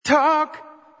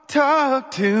talk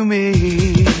to me.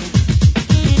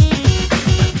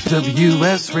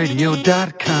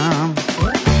 WSRadio.com.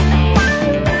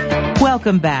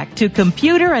 Welcome back to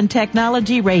Computer and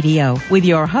Technology Radio with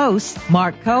your hosts,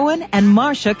 Mark Cohen and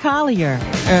Marcia Collier.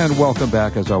 And welcome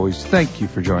back, as always. Thank you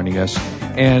for joining us.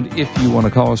 And if you want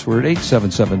to call us, we're at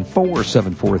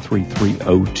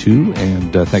 877-474-3302.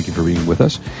 And thank you for being with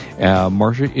us.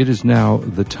 Marcia, it is now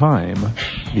the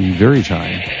very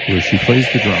time, where she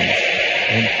plays the drums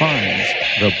and finds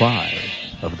the buy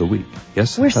of the week.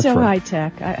 Yes, we're that's so right.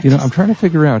 high-tech. I'm trying to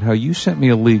figure out how you sent me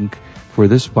a link for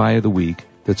this buy of the week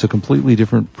that's a completely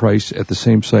different price at the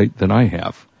same site than I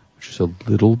have, which is a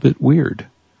little bit weird.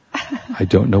 I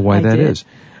don't know why that is.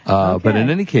 Okay. But in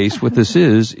any case, what this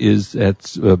is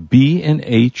that's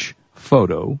B&H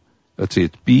Photo. Let's see,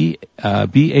 it's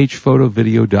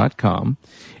bhphotovideo.com.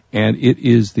 And it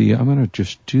is I'm going to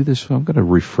just do this. I'm going to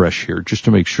refresh here just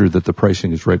to make sure that the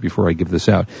pricing is right before I give this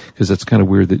out. Because that's kind of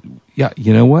weird that,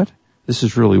 you know what? This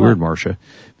is really weird, Marcia.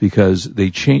 Because they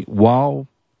changed, 2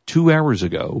 hours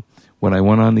ago, when I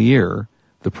went on the air,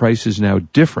 the price is now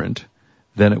different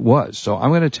than it was. So I'm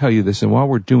going to tell you this, and while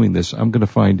we're doing this, I'm going to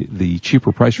find the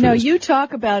cheaper price for this. No, you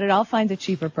talk about it. I'll find the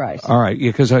cheaper price. All right,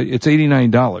 because it's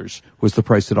 $89 was the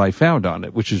price that I found on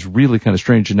it, which is really kind of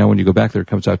strange. And now when you go back there, it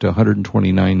comes out to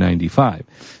 $129.95.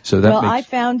 So that I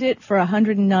found it for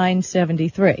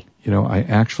 $109.73. I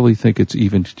actually think it's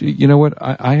even. You know what?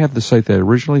 I have the site that I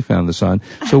originally found this on.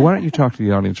 So why don't you talk to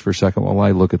the audience for a second while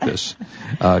I look at this?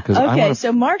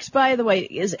 So Mark's, by the way,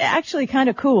 is actually kind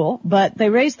of cool, but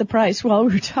they raised the price while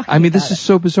we were talking. I mean, this is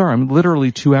so bizarre.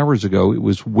 Literally 2 hours ago, it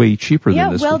was way cheaper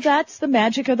than this. Yeah, well, that's the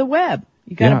magic of the web.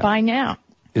 You got to buy now.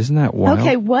 Isn't that wild?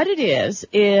 Okay, what it is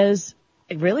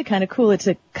really kind of cool. It's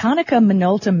a Konica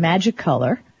Minolta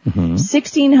Magicolor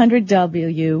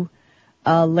 1600W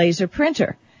laser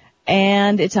printer.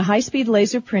 And it's a high-speed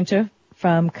laser printer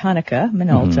from Konica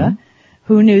Minolta.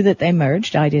 Who knew that they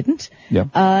merged? I didn't. Yeah.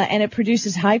 And it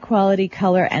produces high-quality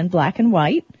color and black and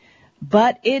white.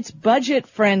 But it's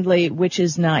budget-friendly, which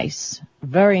is nice.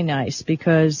 Very nice,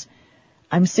 because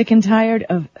I'm sick and tired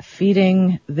of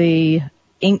feeding the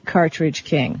ink cartridge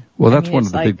king. Well, that's one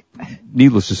of the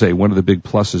needless to say, one of the big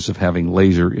pluses of having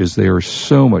laser is they are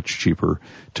so much cheaper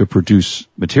to produce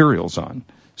materials on.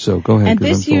 So go ahead. And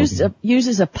this uses a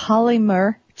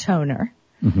polymer toner.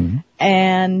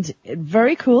 And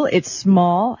very cool. It's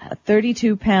small,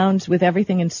 32 pounds with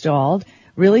everything installed,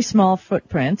 really small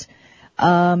footprint.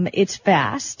 It's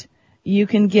fast. You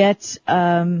can get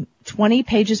 20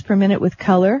 pages per minute with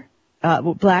color,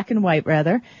 black and white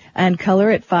rather, and color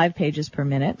at 5 pages per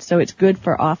minute. So it's good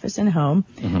for office and home.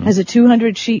 Has a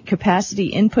 200 sheet capacity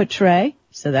input tray.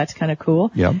 So that's kind of cool.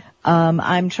 Yeah.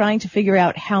 I'm trying to figure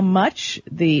out how much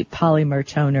the polymer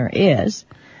toner is.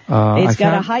 It's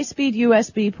got a high-speed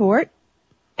USB port,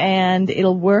 and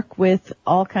it'll work with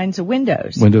all kinds of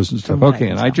Windows. Windows and stuff. Okay,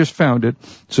 and I just found it.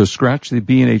 So scratch the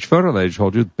B&H Photo that I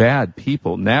told you. Bad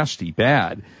people. Nasty,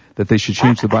 bad. That they should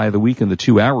change the buy of the week in the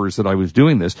 2 hours that I was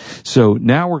doing this. So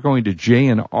now we're going to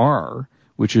J&R,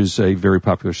 which is a very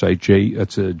popular site.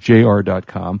 It's a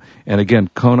jr.com. And again,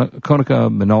 Konica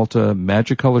Minolta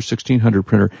Magicolor 1600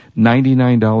 printer,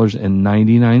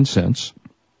 $99.99.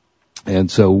 And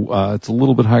so it's a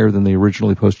little bit higher than they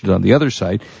originally posted on the other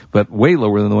site, but way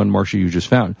lower than the one, Marcia, you just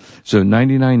found. So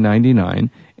 $99.99.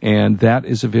 And that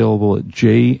is available at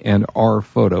J&R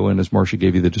Photo, and as Marcia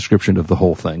gave you the description of the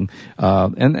whole thing.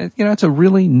 And it's a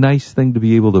really nice thing to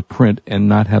be able to print and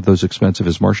not have those expensive,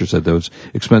 as Marcia said, those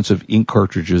expensive ink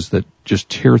cartridges that just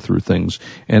tear through things,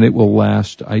 and it will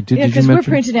last. Did you mention? Because we're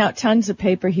printing out tons of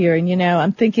paper here, and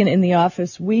I'm thinking in the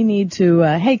office we need to,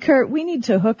 hey Kurt, we need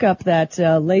to hook up that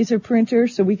laser printer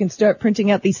so we can start printing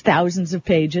out these thousands of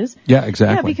pages. Yeah,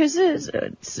 exactly. Yeah, because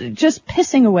it's just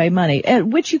pissing away money,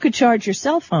 which you could charge your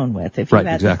cell phone with if you had.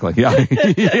 Right, exactly. Yeah.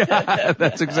 Yeah,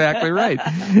 that's exactly right.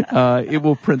 It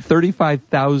will print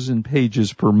 35,000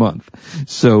 pages per month.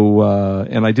 So,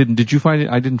 and did you find it?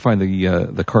 I didn't find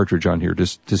the cartridge on here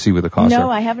just to see what the costs are.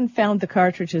 No, I haven't found the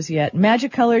cartridges yet.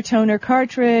 Magicolor toner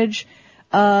cartridge,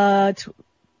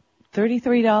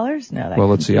 $33? No, well,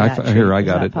 let's see. I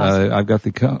got it. I've got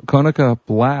the Konica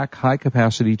Black High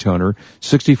Capacity Toner,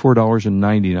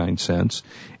 $64.99.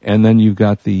 And then you've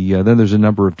got then there's a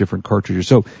number of different cartridges.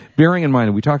 So bearing in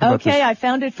mind, we talked about this. Okay, I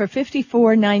found it for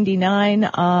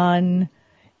 $54.99 on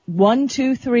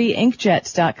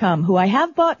 123inkjets.com, who I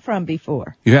have bought from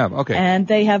before. You have? Okay. And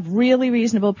they have really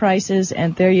reasonable prices,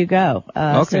 and there you go.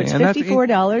 Okay. So it's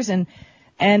 $54,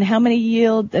 and how many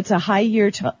yield? That's a high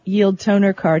yield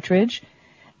toner cartridge.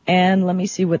 And let me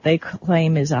see what they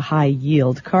claim is a high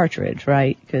yield cartridge,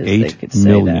 right? Because they could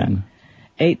say 8 million.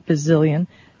 that. 8 bazillion.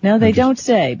 No, they don't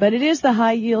say, but it is the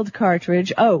high yield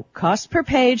cartridge. Oh, cost per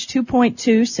page,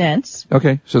 2.2 cents.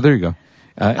 Okay, so there you go.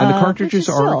 And the cartridges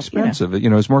are still, expensive.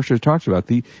 As Marcia talked about,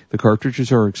 the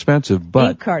cartridges are expensive,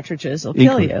 but ink cartridges will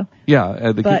kill you.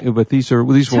 Yeah, but these will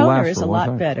last for a long time. Toner is a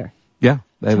lot better. Yeah,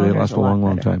 they last a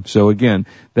long time. So again,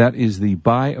 that is the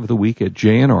buy of the week at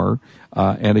J&R.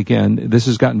 And again, this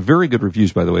has gotten very good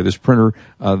reviews, by the way. This printer,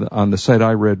 on the site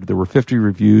I read, there were 50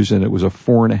 reviews, and it was a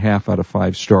 4.5 out of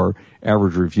 5 star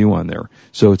average review on there.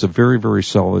 So it's a very, very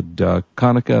solid,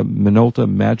 Konica Minolta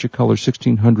Magicolor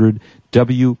 1600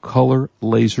 W color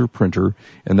laser printer,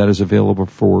 and that is available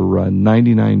for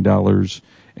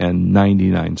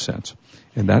 $99.99.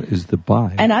 And that is the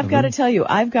buy. And I've got to tell you,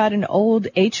 I've got an old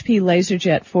HP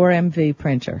LaserJet 4MV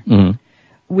printer,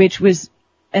 which is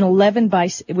an 11 by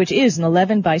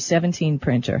 17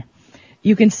 printer.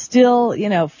 You can still,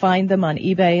 find them on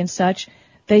eBay and such.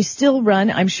 They still run.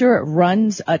 I'm sure it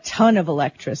runs a ton of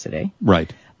electricity.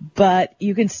 Right. But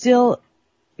you can still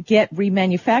get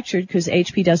remanufactured because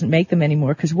HP doesn't make them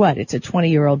anymore. Because what? It's a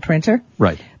 20-year-old printer.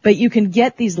 Right. But you can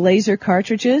get these laser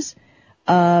cartridges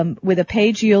with a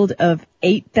page yield of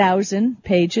 8,000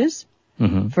 pages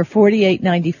for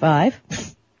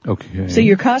 $48.95. Okay. So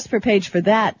your cost per page for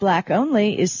that, black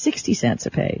only, is 60 cents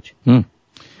a page.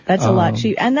 That's a lot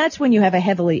cheap. And that's when you have a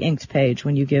heavily inked page,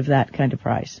 when you give that kind of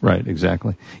price. Right,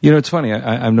 exactly. It's funny.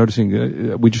 I'm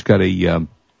noticing we just got a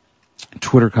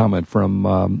Twitter comment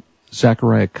from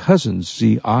Zachariah Cousins,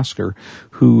 Z. Oscar,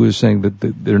 who is saying that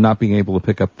they're not being able to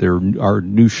pick up our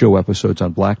new show episodes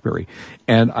on BlackBerry.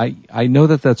 And I know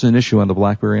that that's an issue on the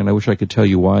BlackBerry, and I wish I could tell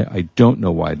you why. I don't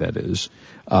know why that is.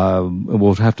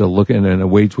 We'll have to look in, and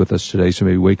Wade's with us today, so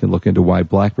maybe Wade can look into why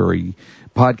BlackBerry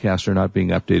podcasts are not being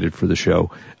updated for the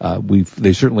show.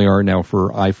 They certainly are now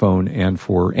for iPhone and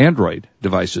for Android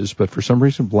devices, but for some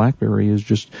reason BlackBerry is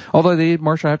just, although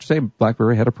Marsha, I have to say,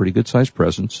 BlackBerry had a pretty good sized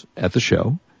presence at the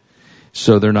show,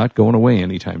 so they're not going away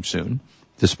anytime soon,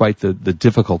 despite the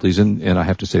difficulties, and I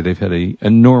have to say they've had an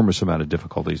enormous amount of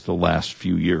difficulties the last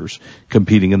few years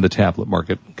competing in the tablet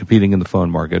market, competing in the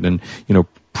phone market, and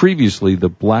previously the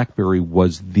BlackBerry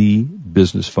was the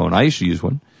business phone. I used to use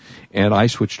one. And I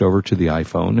switched over to the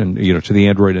iPhone and, to the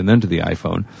Android and then to the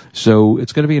iPhone. So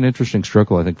it's going to be an interesting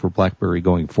struggle, I think, for BlackBerry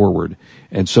going forward.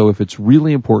 And so if it's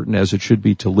really important, as it should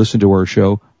be, to listen to our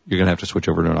show, you're going to have to switch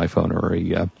over to an iPhone or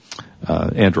a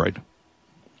Android.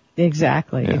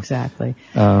 Exactly.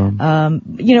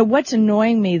 What's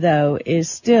annoying me, though, is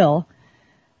still,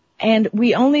 and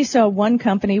we only saw one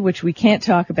company, which we can't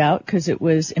talk about because it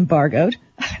was embargoed.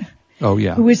 Oh,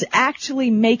 yeah. Who was actually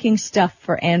making stuff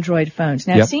for Android phones.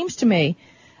 Now, It seems to me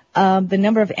the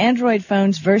number of Android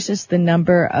phones versus the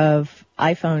number of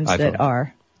iPhones that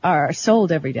are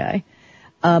sold every day,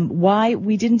 why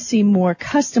we didn't see more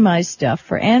customized stuff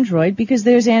for Android, because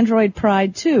there's Android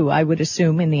pride, too, I would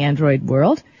assume, in the Android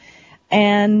world.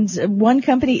 And one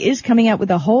company is coming out with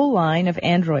a whole line of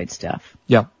Android stuff.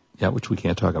 Yeah, which we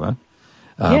can't talk about.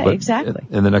 Exactly.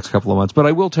 In the next couple of months. But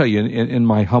I will tell you, in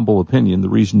my humble opinion, the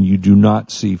reason you do not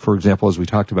see, for example, as we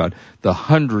talked about, the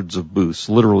hundreds of booths,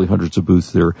 literally hundreds of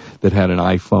booths there that had an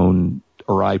iPhone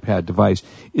or iPad device,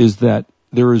 is that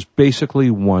there is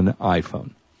basically one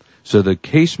iPhone. So the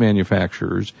case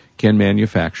manufacturers can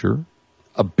manufacture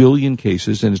 1 billion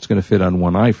cases, and it's going to fit on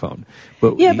one iPhone.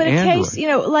 But a case,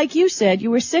 like you said, you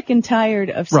were sick and tired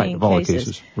of seeing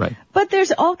cases. Right. But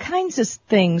there's all kinds of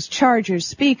things, chargers,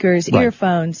 speakers,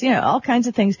 earphones, all kinds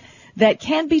of things that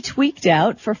can be tweaked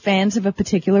out for fans of a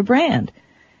particular brand.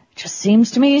 It just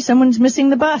seems to me someone's missing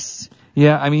the bus.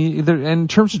 Yeah, I mean, in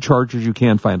terms of chargers, you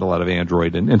can find a lot of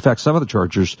Android. And in fact, some of the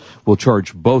chargers will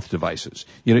charge both devices.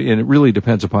 And it really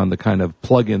depends upon the kind of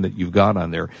plug-in that you've got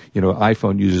on there.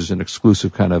 iPhone uses an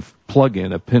exclusive kind of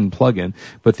plug-in, a pin plug-in,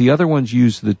 but the other ones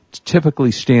use the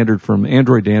typically standard from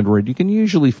Android to Android. You can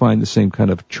usually find the same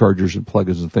kind of chargers and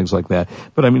plugins and things like that.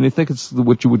 But I mean, I think it's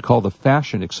what you would call the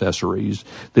fashion accessories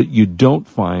that you don't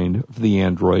find for the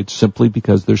Android, simply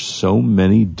because there's so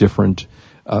many different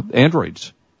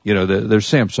Androids. There's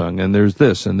Samsung, and there's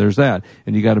this, and there's that,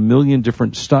 and you got 1 million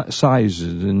different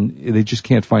sizes, and they just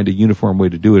can't find a uniform way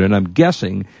to do it. And I'm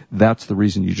guessing that's the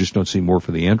reason you just don't see more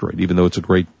for the Android, even though it's a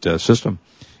great system.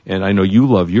 And I know you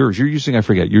love yours. You're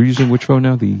using which phone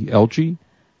now? The LG?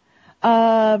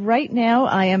 Right now,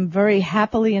 I am very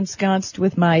happily ensconced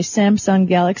with my Samsung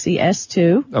Galaxy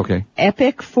S2. Okay.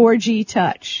 Epic 4G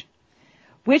Touch,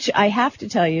 which I have to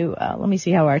tell you, let me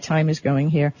see how our time is going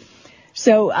here.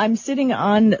 So I'm sitting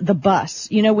on the bus.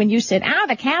 When you said,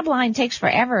 the cab line takes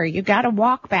forever. You got to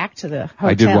walk back to the hotel.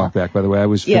 I did walk back, by the way. I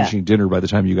was finishing dinner by the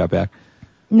time you got back.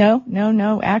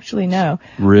 No. Actually, no.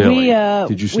 Really?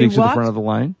 Did you sneak to the front of the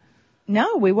line?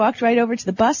 No, we walked right over to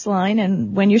the bus line,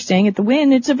 and when you're staying at the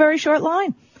Wynn, it's a very short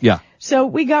line. Yeah. So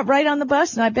we got right on the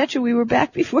bus, and I bet you we were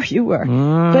back before you were.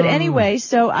 But anyway,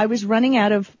 so I was running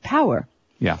out of power.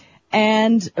 Yeah.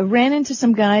 And ran into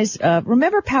some guys.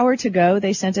 Remember Power to Go?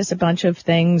 They sent us a bunch of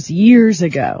things years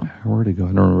ago. Where to go? I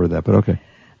don't remember that, but okay.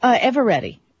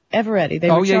 Everready. They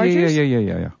were chargers.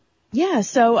 Yeah. Yeah,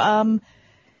 so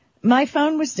my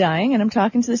phone was dying, and I'm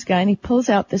talking to this guy, and he pulls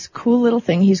out this cool little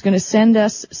thing. He's going to send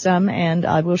us some, and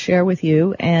I will share with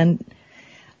you. And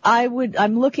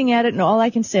I'm looking at it, and all I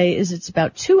can say is it's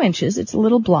about 2 inches. It's a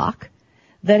little block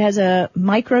that has a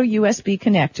micro USB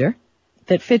connector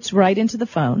that fits right into the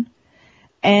phone,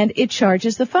 and it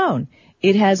charges the phone.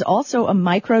 It has also a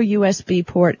micro USB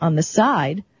port on the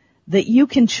side that you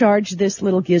can charge this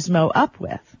little gizmo up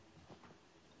with.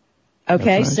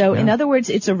 Okay, nice, so yeah. In other words,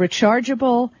 it's a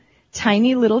rechargeable,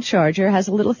 tiny little charger, has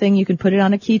a little thing you can put it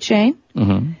on a keychain,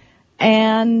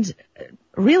 and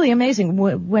really amazing.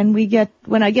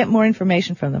 When I get more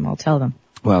information from them, I'll tell them.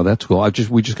 Wow, that's cool.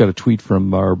 We just got a tweet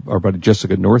from our buddy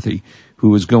Jessica Northey,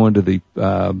 who is going to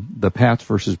the Pats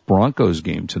versus Broncos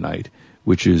game tonight,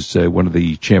 which is one of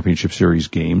the championship series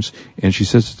games, and she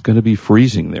says it's going to be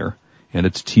freezing there, and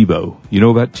it's Tebow. You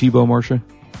know about Tebow, Marcia?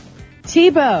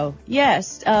 Tebow,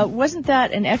 yes. Wasn't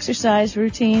that an exercise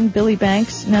routine? Billy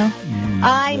Banks? No?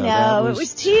 I know. It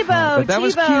was Tebow. But that Tebow.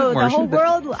 was cute, Marcia. The whole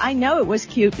world, I know it was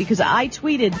cute because I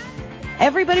tweeted,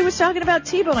 everybody was talking about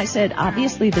Tebow. I said,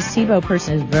 obviously this Tebow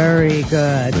person is very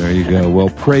good. There you go. Well,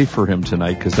 pray for him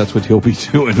tonight because that's what he'll be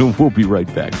doing. And we'll be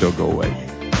right back. Don't go away.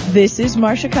 This is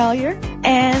Marcia Collier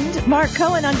and Mark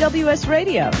Cohen on WS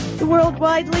Radio, the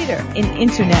worldwide leader in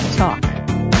Internet talk.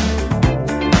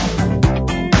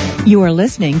 You are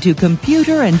listening to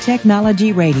Computer and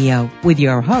Technology Radio with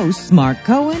your hosts, Mark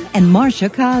Cohen and Marcia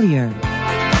Collier.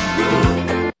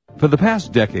 For the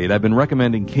past decade, I've been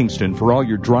recommending Kingston for all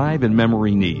your drive and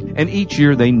memory need, and each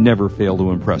year they never fail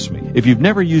to impress me. If you've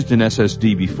never used an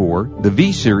SSD before, the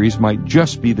V-Series might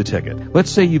just be the ticket. Let's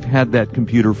say you've had that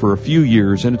computer for a few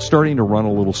years and it's starting to run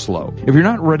a little slow. If you're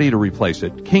not ready to replace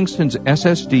it, Kingston's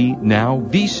SSD Now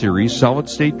V-Series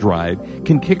solid-state drive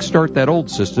can kickstart that old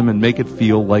system and make it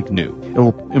feel like new.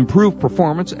 It'll improve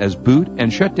performance as boot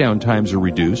and shutdown times are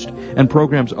reduced, and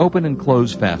programs open and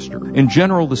close faster. In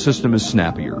general, the system is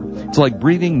snappier. It's like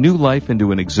breathing new life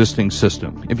into an existing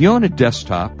system. If you own a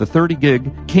desktop, the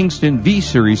 30-gig Kingston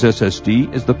V-Series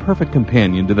SSD is the perfect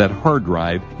companion to that hard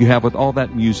drive you have with all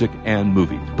that music and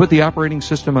movies. Put the operating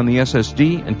system on the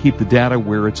SSD and keep the data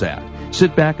where it's at.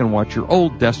 Sit back and watch your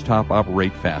old desktop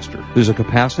operate faster. There's a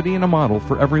capacity and a model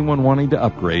for everyone wanting to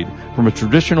upgrade from a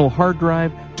traditional hard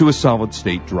drive to a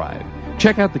solid-state drive.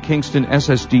 Check out the Kingston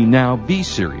SSD Now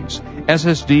V-Series.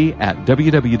 SSD at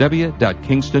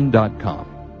www.kingston.com.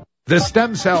 The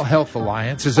Stem Cell Health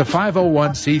Alliance is a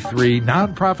 501c3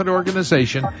 nonprofit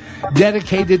organization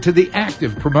dedicated to the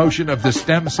active promotion of the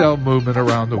stem cell movement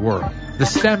around the world. The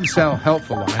Stem Cell Health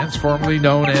Alliance, formerly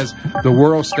known as the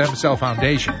World Stem Cell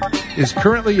Foundation, is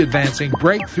currently advancing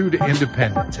Breakthrough to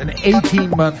Independence, an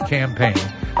 18-month campaign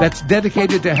that's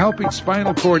dedicated to helping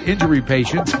spinal cord injury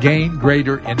patients gain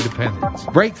greater independence.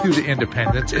 Breakthrough to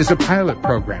Independence is a pilot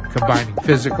program combining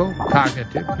physical,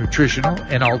 cognitive, nutritional,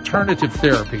 and alternative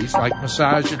therapies like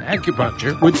massage and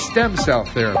acupuncture with stem cell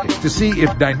therapy to see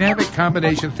if dynamic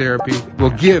combination therapy will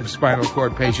give spinal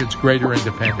cord patients greater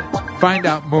independence. Find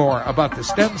out more about the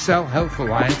Stem Cell Health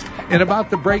Alliance and about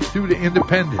the Breakthrough to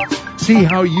Independence. See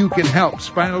how you can help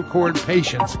spinal cord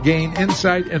patients gain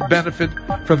insight and benefit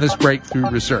from this breakthrough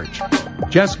research.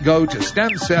 Just go to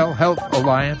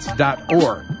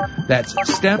stemcellhealthalliance.org. That's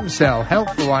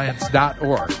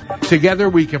stemcellhealthalliance.org. Together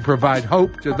we can provide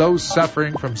hope to those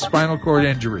suffering from spinal cord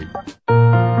injury.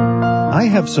 I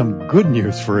have some good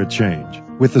news for a change.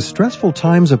 With the stressful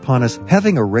times upon us,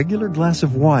 having a regular glass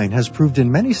of wine has proved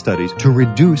in many studies to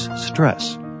reduce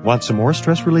stress. Want some more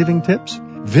stress-relieving tips?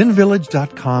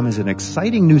 VinVillage.com is an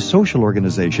exciting new social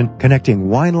organization connecting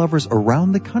wine lovers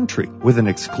around the country with an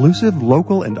exclusive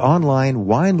local and online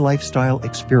wine lifestyle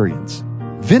experience.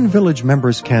 VinVillage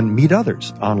members can meet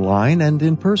others online and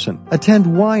in person,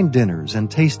 attend wine dinners and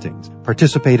tastings,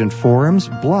 participate in forums,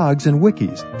 blogs, and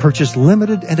wikis, purchase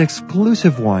limited and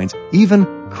exclusive wines,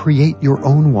 even create your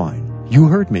own wine. You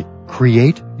heard me.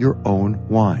 Create your own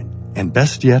wine. And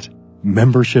best yet,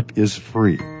 membership is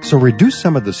free. So reduce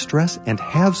some of the stress and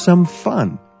have some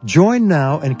fun. Join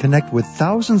now and connect with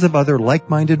thousands of other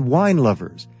like-minded wine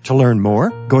lovers. To learn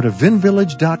more, go to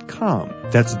vinvillage.com.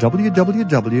 That's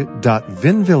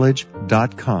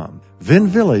www.vinvillage.com.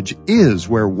 VinVillage is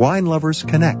where wine lovers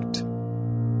connect.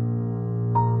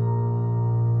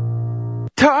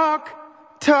 Talk,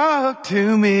 Talk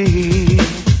to me.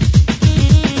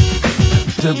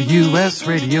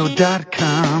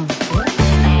 WSRadio.com.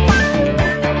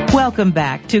 Welcome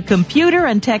back to Computer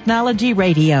and Technology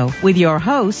Radio with your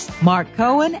hosts, Mark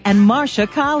Cohen and Marcia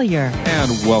Collier.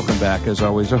 And welcome back, as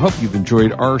always. I hope you've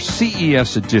enjoyed our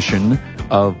CES edition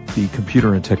of the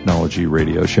Computer and Technology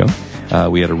Radio Show.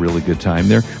 We had a really good time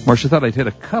there. Marcia thought I'd hit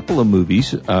a couple of movies,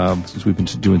 since we've been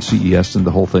doing CES and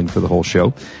the whole thing for the whole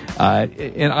show.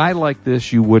 And I like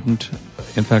this. You wouldn't.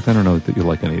 In fact, I don't know that you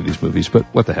like any of these movies, but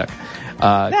what the heck.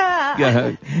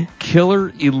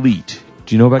 Killer Elite.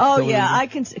 Do you know about Killer Elite? I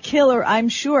can. Killer, I'm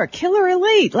sure. Killer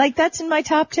Elite. Like, that's in my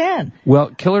top 10.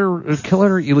 Well,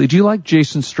 Killer Elite. Do you like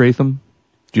Jason Statham?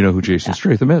 Do you know who Jason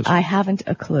Statham is? I haven't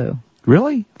a clue.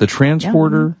 Really? The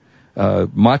transporter,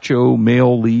 macho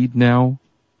male lead now,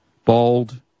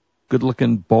 bald,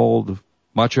 good-looking, bald,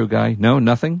 macho guy. No,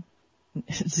 nothing?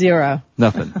 Zero.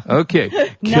 Nothing.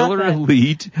 Okay. Killer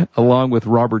Elite, along with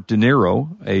Robert De Niro,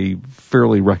 a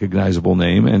fairly recognizable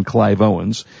name, and Clive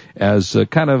Owens, as a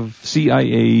kind of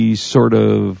CIA sort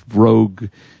of rogue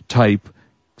type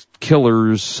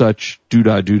killers, such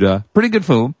doodah. Pretty good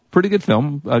film.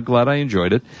 Glad I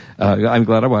enjoyed it. I'm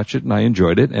glad I watched it and I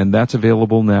enjoyed it. And that's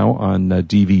available now on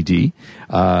DVD.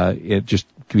 It just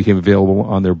became available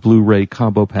on their Blu-ray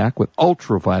combo pack with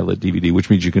ultraviolet DVD, which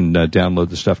means you can download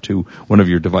the stuff to one of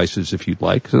your devices if you'd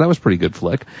like. So that was a pretty good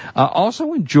flick.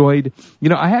 Also enjoyed,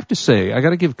 I have to say, I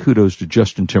got to give kudos to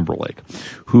Justin Timberlake,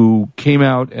 who came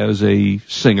out as a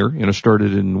singer,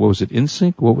 started in, what was it,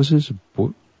 NSYNC? What was his?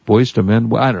 Boys to Men?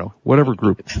 Well, I don't know. Whatever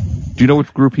group. Do you know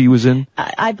which group he was in?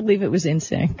 I believe it was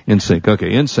NSYNC. NSYNC.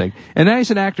 Okay, NSYNC. And now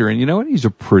he's an actor, and you know what? He's a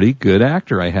pretty good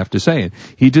actor, I have to say. And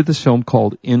he did this film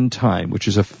called In Time, which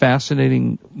is a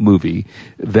fascinating movie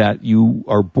that you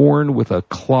are born with a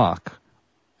clock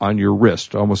on your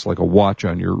wrist, almost like a watch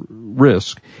on your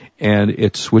wrist, and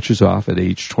it switches off at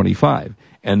age 25.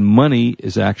 And money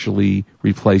is actually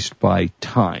replaced by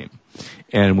time.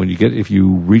 And if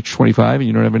you reach 25 and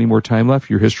you don't have any more time left,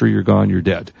 your history, you're gone, you're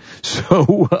dead. So,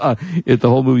 the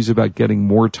whole movie's about getting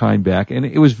more time back. And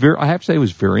it was I have to say it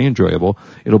was very enjoyable.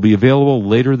 It'll be available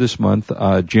later this month,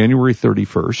 January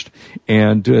 31st.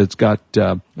 And it's got,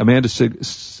 Amanda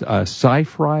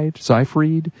Seyfried.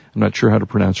 I'm not sure how to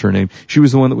pronounce her name. She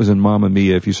was the one that was in Mamma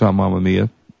Mia, if you saw Mamma Mia.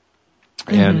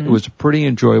 And it was a pretty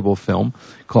enjoyable film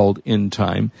called In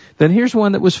Time. Then here's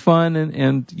one that was fun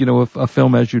and a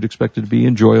film as you'd expect it to be,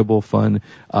 enjoyable, fun.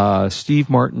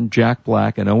 Steve Martin, Jack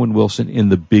Black, and Owen Wilson in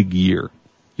The Big Year.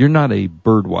 You're not a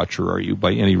bird watcher, are you,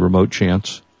 by any remote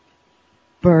chance?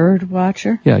 Bird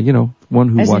watcher? Yeah, one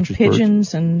who as watches in pigeons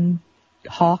birds. And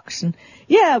hawks and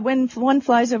when one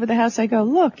flies over the house, I go,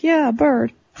 look, a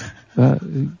bird.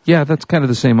 Yeah, that's kind of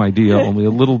the same idea, only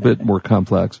a little bit more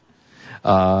complex.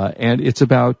 And it's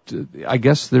about, I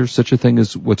guess there's such a thing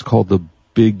as what's called the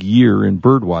big year in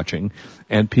bird watching,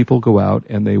 and people go out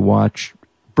and they watch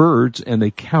birds and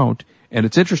they count, and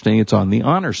it's interesting, it's on the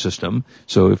honor system.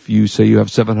 So if you say you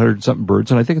have 700 something birds,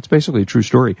 and I think it's basically a true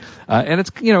story, and it's,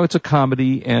 it's a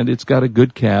comedy and it's got a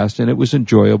good cast and it was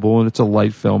enjoyable and it's a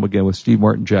light film again with Steve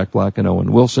Martin, Jack Black, and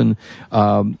Owen Wilson,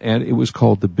 and it was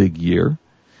called The Big Year.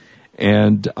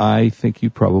 And I think you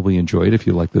probably enjoy it if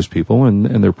you like those people,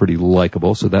 and they're pretty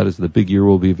likable. So that is The Big Year,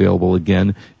 will be available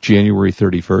again January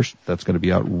 31st. That's going to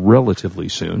be out relatively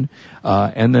soon.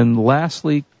 And then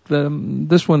lastly,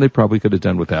 this one they probably could have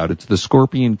done without. It's The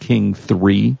Scorpion King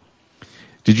 3.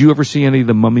 Did you ever see any of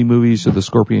the Mummy movies or the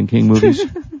Scorpion King movies?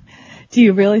 Do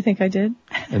you really think I did?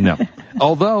 No.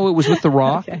 Although it was with The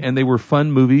Rock, okay. And they were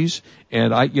fun movies,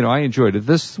 and I enjoyed it.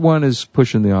 This one is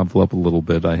pushing the envelope a little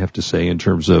bit, I have to say, in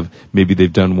terms of maybe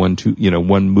they've done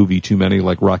one movie too many,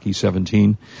 like Rocky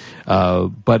 17.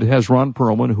 But it has Ron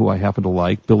Perlman, who I happen to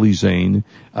like, Billy Zane,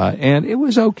 and it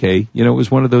was okay. It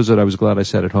was one of those that I was glad I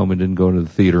sat at home and didn't go into the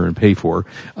theater and pay for.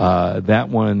 That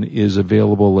one is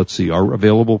available, are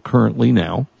available currently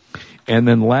now. And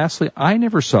then lastly, I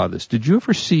never saw this. Did you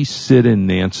ever see Sid and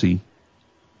Nancy?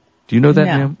 Do you know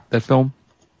that name, that film?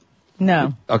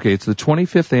 No. Okay, it's the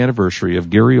 25th anniversary of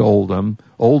Gary Oldman,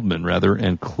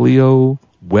 and Cleo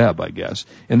Webb, I guess.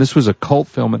 And this was a cult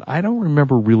film, and I don't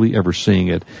remember really ever seeing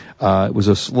it. It was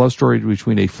a love story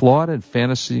between a flawed and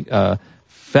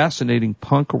fascinating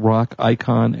punk rock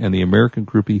icon and the American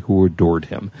groupie who adored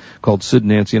him, called Sid and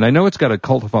Nancy. And I know it's got a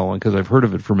cult following because I've heard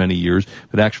of it for many years,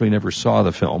 but actually never saw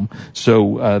the film.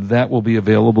 So that will be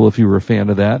available if you were a fan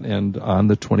of that, and on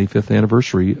the 25th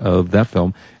anniversary of that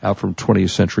film, out from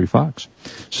 20th Century Fox.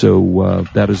 So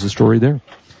that is the story there.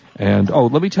 And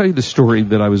let me tell you the story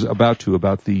that I was about the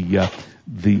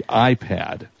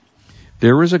iPad.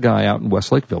 There is a guy out in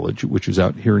Westlake Village, which is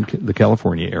out here in the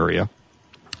California area,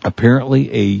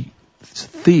 Apparently a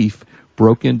thief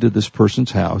broke into this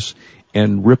person's house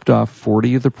and ripped off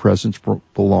 40 of the presents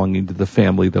belonging to the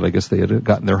family that I guess they had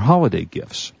gotten their holiday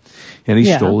gifts. And he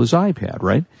stole his iPad,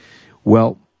 right?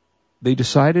 Well, they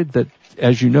decided that,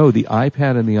 as you know, the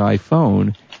iPad and the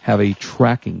iPhone have a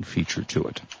tracking feature to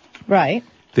it. Right.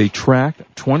 They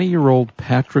tracked 20-year-old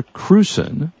Patrick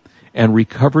Cruson and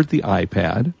recovered the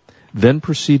iPad, then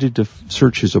proceeded to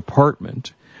search his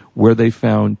apartment, where they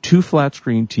found 2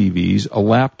 flat-screen TVs, a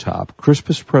laptop,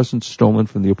 Christmas presents stolen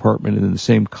from the apartment in the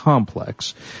same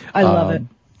complex. I love it.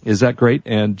 Is that great?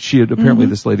 And she had, apparently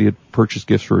this lady had purchased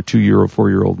gifts for a 2-year-old,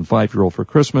 4-year-old, and 5-year-old for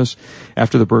Christmas.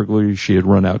 After the burglary, she had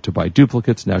run out to buy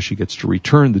duplicates. Now she gets to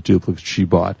return the duplicates she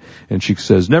bought. And she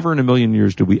says, never in a million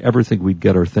years did we ever think we'd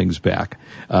get our things back.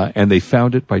 And they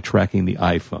found it by tracking the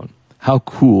iPhone. How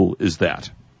cool is that?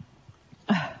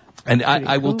 And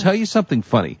I will tell you something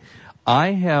funny.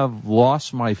 I have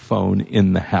lost my phone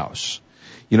in the house.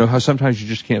 You know how sometimes you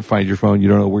just can't find your phone, you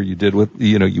don't know where you did with,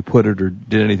 you put it or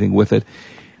did anything with it.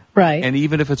 Right. And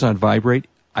even if it's on vibrate,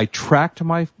 I tracked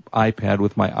my iPad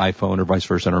with my iPhone or vice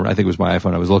versa. I think it was my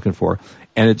iPhone I was looking for.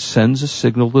 And it sends a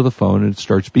signal to the phone and it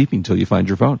starts beeping until you find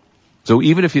your phone. So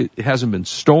even if it hasn't been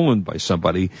stolen by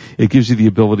somebody, it gives you the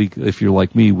ability, if you're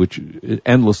like me, which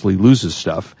endlessly loses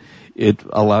stuff, it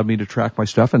allowed me to track my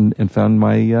stuff and found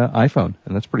my iPhone.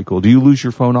 And that's pretty cool. Do you lose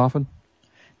your phone often?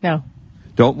 No.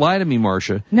 Don't lie to me,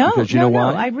 Marcia. No, because you know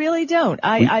why? I really don't.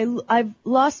 I've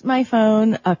lost my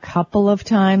phone a couple of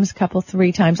times,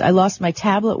 3 times. I lost my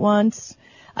tablet once.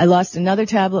 I lost another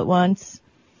tablet once.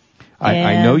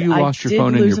 I know you lost your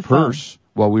phone in your purse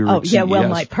while we were at CES. Yeah, well,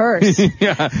 my purse.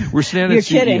 Yeah, we're standing at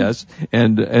CES,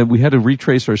 and we had to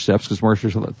retrace our steps because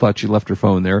Marcia thought she left her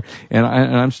phone there. And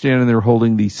I'm standing there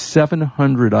holding the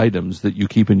 700 items that you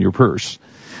keep in your purse.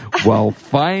 Well,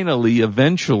 finally,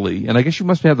 eventually, and I guess you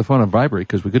must have the phone on vibrate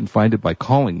because we couldn't find it by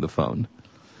calling the phone.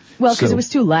 Well, because it was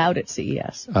too loud at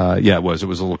CES. Yeah, it was. It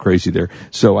was a little crazy there.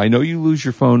 So I know you lose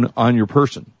your phone on your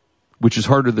person, which is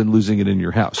harder than losing it in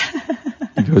your house.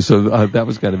 So that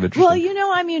was kind of interesting.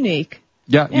 Well, I'm unique.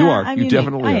 Yeah, you are. I'm you unique.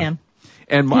 definitely are. I am.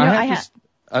 And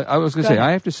I was going to say,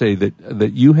 I have to say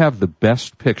that you have the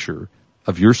best picture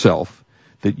of yourself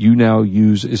that you now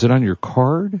use. Is it on your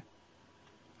card?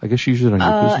 I guess you use it on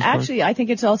your business card. Actually, I think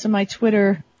it's also my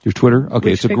Twitter. Your Twitter?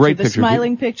 Okay, it's a great picture. The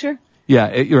smiling picture?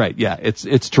 Yeah, you're right. Yeah,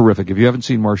 it's terrific. If you haven't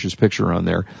seen Marcia's picture on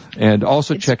there, and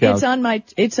also check out.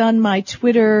 It's on my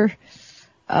Twitter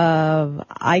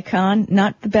icon,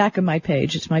 not the back of my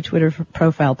page. It's my Twitter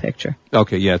profile picture.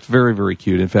 Okay, yeah, it's very, very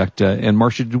cute. In fact, and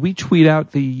Marcia, did we tweet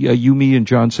out the you, me, and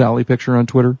John Sally picture on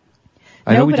Twitter?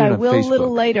 No, but I will a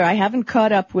little later. I haven't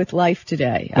caught up with life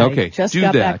today. Okay, I just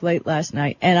got back late last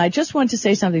night. And I just want to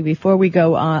say something before we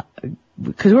go on,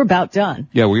 because we're about done.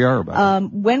 Yeah, we are about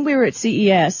done. When we were at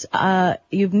CES,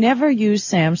 you've never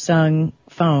used Samsung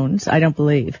phones, I don't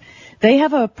believe. They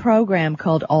have a program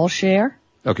called AllShare.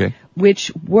 Okay.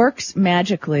 Which works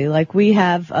magically. Like we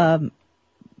have on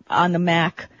the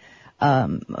Mac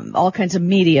all kinds of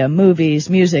media, movies,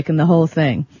 music, and the whole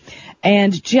thing.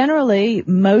 And generally,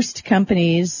 most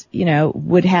companies,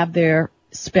 would have their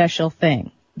special thing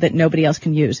that nobody else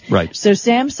can use. Right. So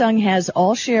Samsung has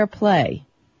AllShare Play,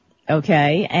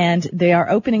 okay, and they are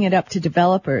opening it up to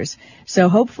developers. So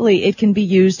hopefully it can be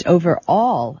used over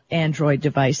all Android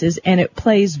devices, and it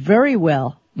plays very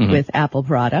well with Apple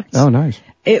products. Oh, nice.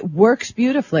 It works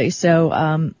beautifully. So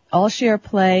AllShare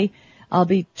Play, I'll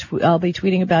be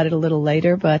tweeting about it a little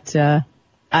later, but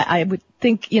I would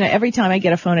think, every time I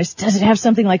get a phone, does it have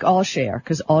something like AllShare?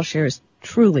 Because AllShare is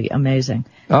truly amazing.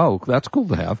 Oh, that's cool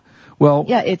to have. Well,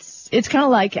 yeah, it's kind of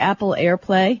like Apple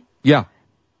AirPlay. Yeah.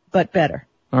 But better.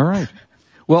 All right.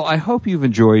 Well, I hope you've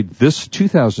enjoyed this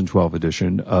 2012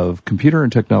 edition of Computer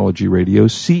and Technology Radio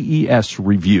CES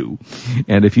Review.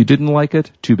 And if you didn't like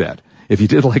it, too bad. If you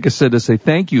did like us, send us a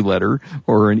thank you letter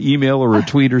or an email or a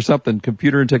tweet or something,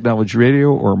 Computer and Technology Radio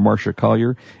or Marcia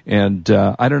Collier. And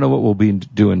I don't know what we'll be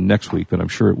doing next week, but I'm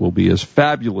sure it will be as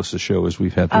fabulous a show as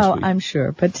we've had this week. Oh, I'm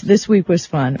sure. But this week was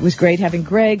fun. It was great having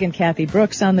Greg and Kathy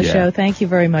Brooks on the show. Thank you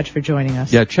very much for joining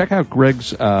us. Yeah, check out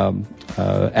Greg's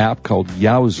app called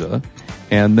Yowza.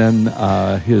 And then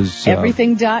his...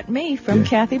 Everything.me from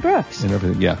Kathy Brooks. And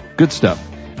everything, yeah. Good stuff.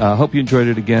 Hope you enjoyed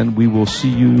it again. We will see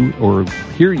you or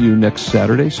hear you next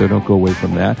Saturday, so don't go away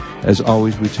from that. As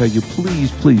always, we tell you,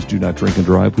 please do not drink and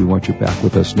drive. We want you back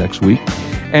with us next week.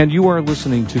 And you are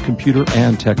listening to Computer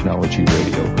and Technology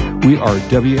Radio. We are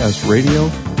WS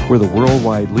Radio. We're the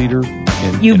worldwide leader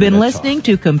in You've been listening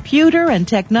to Computer and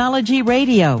Technology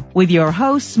Radio with your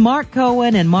hosts Mark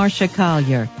Cohen and Marcia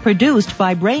Collier. Produced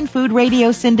by Brain Food Radio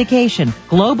Syndication.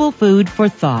 Global food for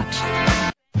thought.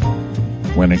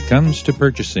 When it comes to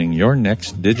purchasing your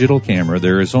next digital camera,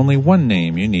 there is only one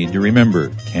name you need to remember: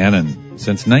 Canon.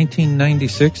 Since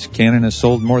 1996, Canon has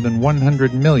sold more than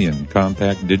 100 million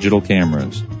compact digital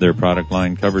cameras. Their product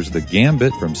line covers the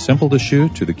gambit from simple to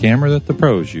shoot to the camera that the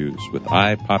pros use, with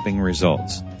eye-popping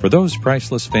results. For those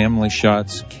priceless family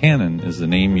shots, Canon is the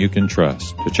name you can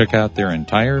trust. To check out their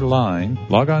entire line,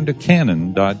 log on to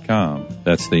Canon.com.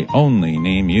 That's the only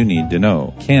name you need to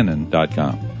know,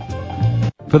 Canon.com.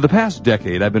 For the past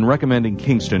decade, I've been recommending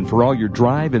Kingston for all your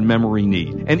drive and memory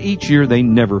need, and each year they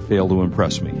never fail to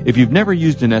impress me. If you've never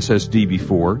used an SSD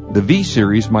before, the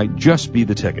V-Series might just be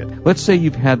the ticket. Let's say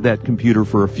you've had that computer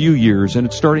for a few years and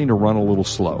it's starting to run a little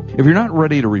slow. If you're not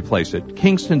ready to replace it,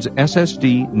 Kingston's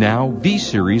SSD Now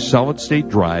V-Series solid-state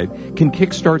drive can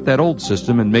kickstart that old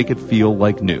system and make it feel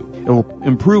like new. It'll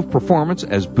improve performance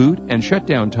as boot and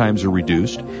shutdown times are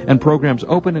reduced, and programs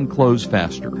open and close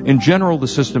faster. In general, the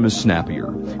system is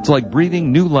snappier. It's like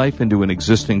breathing new life into an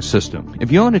existing system.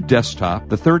 If you own a desktop,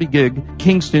 the 30-gig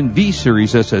Kingston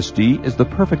V-Series SSD is the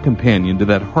perfect companion to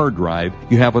that hard drive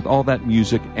you have with all that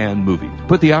music and movies.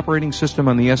 Put the operating system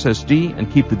on the SSD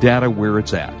and keep the data where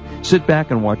it's at. Sit back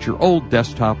and watch your old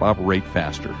desktop operate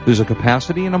faster. There's a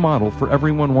capacity and a model for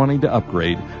everyone wanting to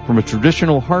upgrade from a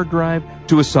traditional hard drive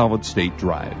to a solid-state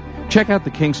drive. Check out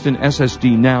the Kingston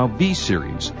SSD Now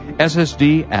V-Series.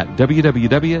 SSD at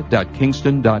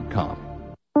www.kingston.com.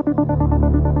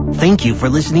 Thank you for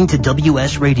listening to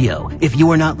WS Radio. If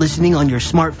you are not listening on your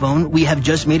smartphone, we have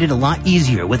just made it a lot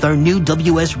easier with our new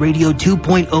WS Radio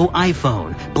 2.0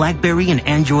 iPhone, BlackBerry, and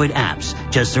Android apps.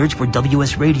 Just search for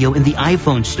WS Radio in the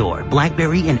iPhone Store,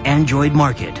 BlackBerry, and Android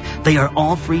Market. They are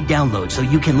all free downloads, so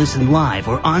you can listen live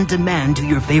or on demand to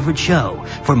your favorite show.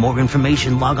 For more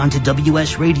information, log on to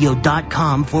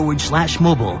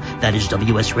WSRadio.com/mobile. That is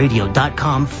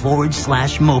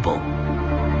WSRadio.com/mobile.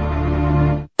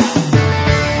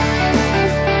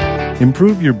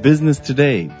 Improve your business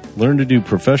today. Learn to do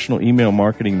professional email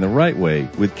marketing the right way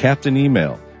with Captain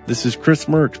Email. This is Chris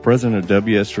Mertz, president of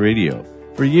WS Radio.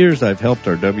 For years, I've helped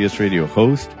our WS Radio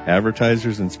hosts,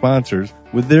 advertisers, and sponsors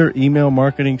with their email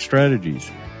marketing strategies.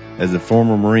 As a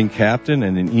former Marine captain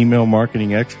and an email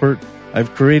marketing expert,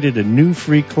 I've created a new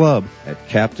free club at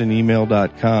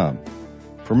CaptainEmail.com.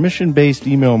 Permission-based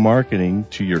email marketing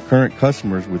to your current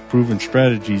customers with proven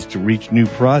strategies to reach new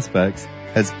prospects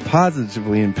has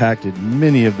positively impacted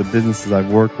many of the businesses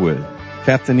I've worked with.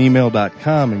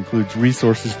 CaptainEmail.com includes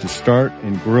resources to start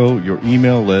and grow your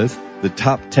email list, the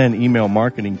top 10 email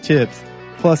marketing tips,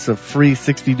 plus a free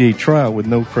 60-day trial with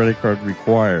no credit card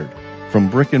required. From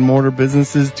brick and mortar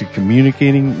businesses to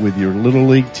communicating with your Little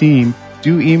League team,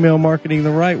 do email marketing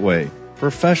the right way,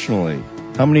 professionally.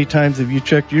 How many times have you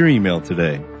checked your email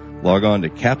today? Log on to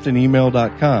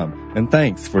CaptainEmail.com, and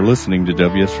thanks for listening to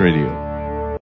WS Radio.